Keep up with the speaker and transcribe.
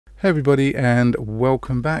Hey everybody, and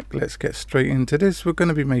welcome back. Let's get straight into this. We're going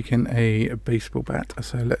to be making a baseball bat,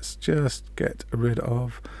 so let's just get rid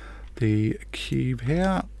of the cube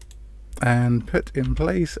here and put in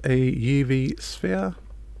place a UV sphere.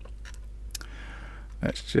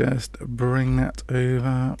 Let's just bring that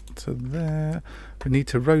over to there. We need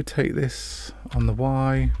to rotate this on the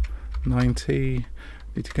Y 90.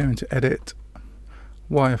 Need to go into edit,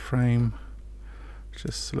 wireframe,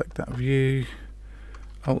 just select that view,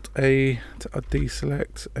 Alt A to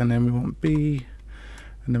deselect, and then we want B,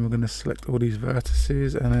 and then we're going to select all these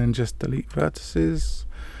vertices and then just delete vertices.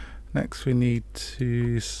 Next we need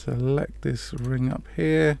to select this ring up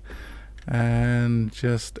here and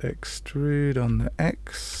just extrude on the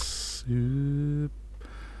X,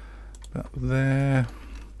 about there.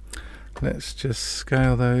 Let's just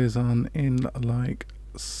scale those on in like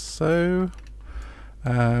so.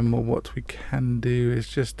 Or what we can do is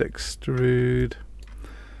just extrude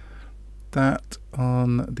that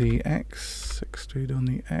on the X, extrude on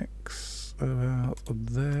the X about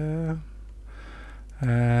there,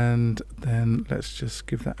 and then let's just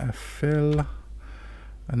give that a fill,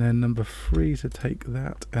 and then number 3 to take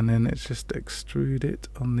that, and then let's just extrude it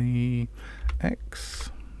on the X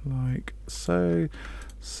like so.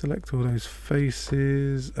 Select all those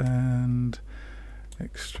faces and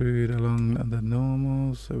extrude along the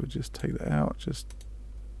normal, so we'll just take that out, just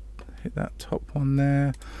hit that top one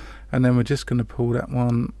there, and then we're just going to pull that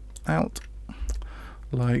one out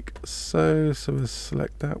like so. So we'll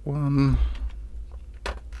select that one,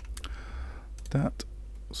 that,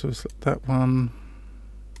 so we'll select that one,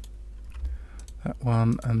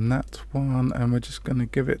 and that one, and we're just going to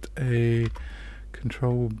give it a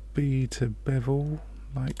Control B to bevel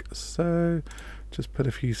like so. Just put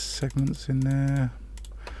a few segments in there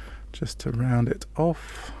just to round it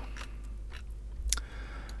off.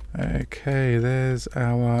 Okay, there's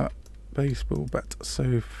our baseball bat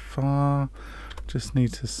so far. Just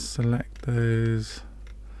need to select those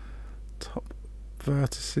top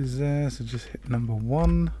vertices there, so just hit number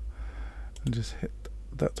 1 and just hit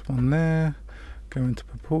that one there. Go into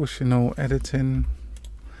proportional editing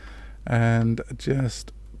and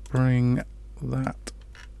just bring that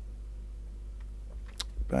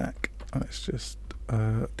back. Let's just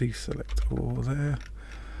deselect all there.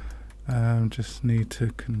 Just need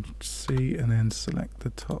to see and then select the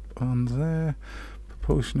top ones there.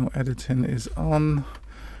 Proportional editing is on,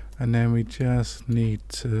 and then we just need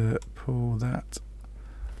to pull that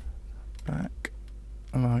back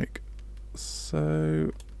like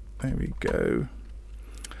so. There we go.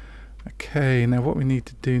 Okay, now what we need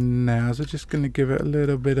to do now is we're just going to give it a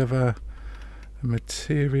little bit of a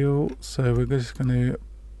material. So we're just going to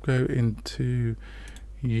go into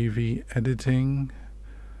UV editing,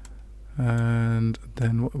 and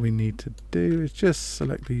then what we need to do is just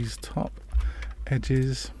select these top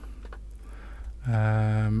edges,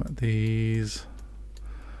 these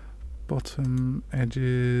bottom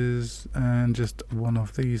edges, and just one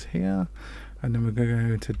of these here, and then we're going to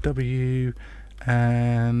go to W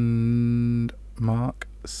and mark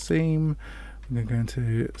seam. We're going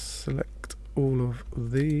to select all of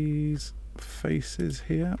these faces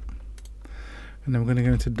here, and then we're going to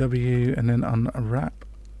go into W and then unwrap,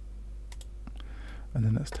 and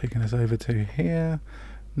then that's taking us over to here.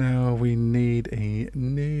 Now we need a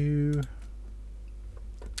new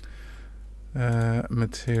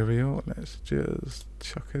material. Let's just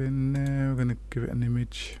chuck it in there. We're going to give it an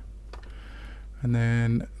image, and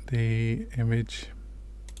then the image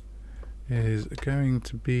is going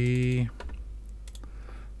to be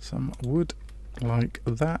some wood like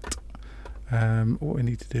that. What we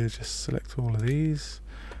need to do is just select all of these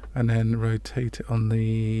and then rotate it on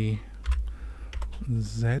the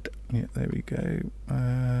Z. Yeah, there we go.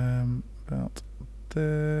 About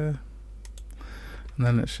there, and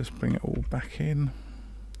then let's just bring it all back in,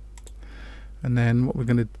 and then what we're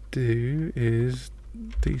going to do is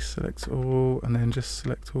deselect all and then just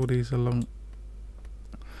select all these along.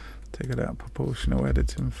 Take it out proportional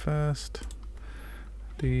editing first,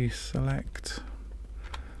 deselect,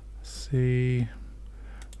 C,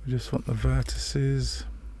 we just want the vertices,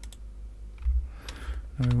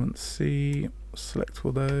 and we want C, select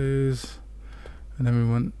all those, and then we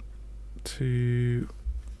want to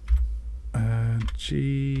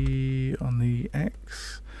G on the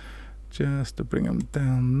X just to bring them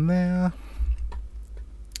down there,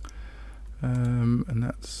 and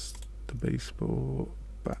that's the baseball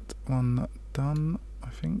bat one done, I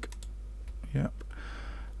think. Yep.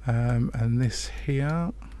 And this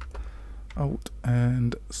here, Alt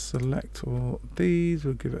and select all these.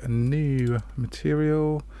 We'll give it a new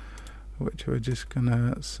material, which we're just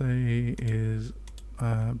gonna say is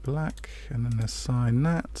black, and then assign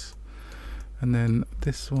that. And then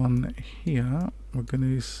this one here, we're going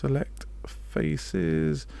to select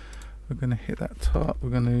faces. We're going to hit that top. We're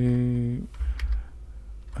going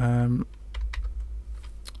to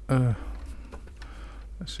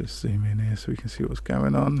let's just zoom in here so we can see what's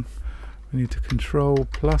going on. We need to control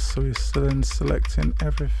plus, so we're then selecting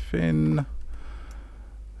everything.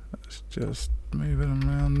 Let's just move it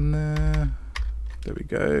around there. There we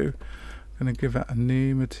go. Going to give that a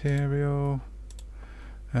new material,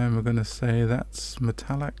 and we're going to say that's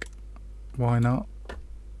metallic. Why not?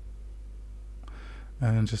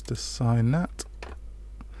 And just assign that.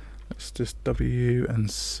 Let's just W and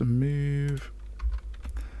smooth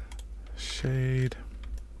shade.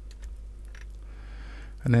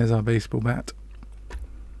 And there's our baseball bat.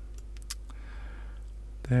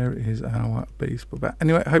 There is our baseball bat.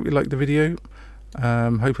 Anyway, I hope you liked the video.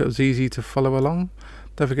 Hope it was easy to follow along.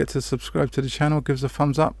 Don't forget to subscribe to the channel, give us a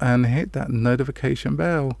thumbs up, and hit that notification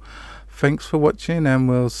bell. Thanks for watching, and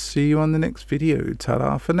we'll see you on the next video.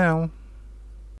 Ta-da for now.